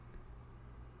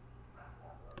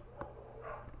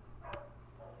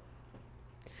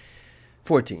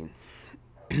14.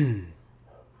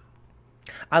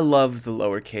 I love the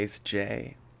lowercase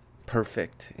j,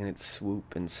 perfect in its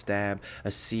swoop and stab,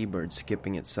 a seabird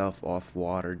skipping itself off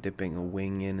water, dipping a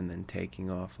wing in and then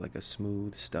taking off like a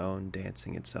smooth stone,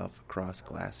 dancing itself across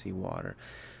glassy water,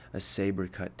 a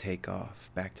saber-cut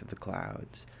takeoff back to the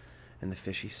clouds, and the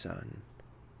fishy sun,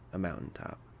 a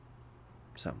mountaintop,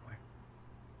 somewhere.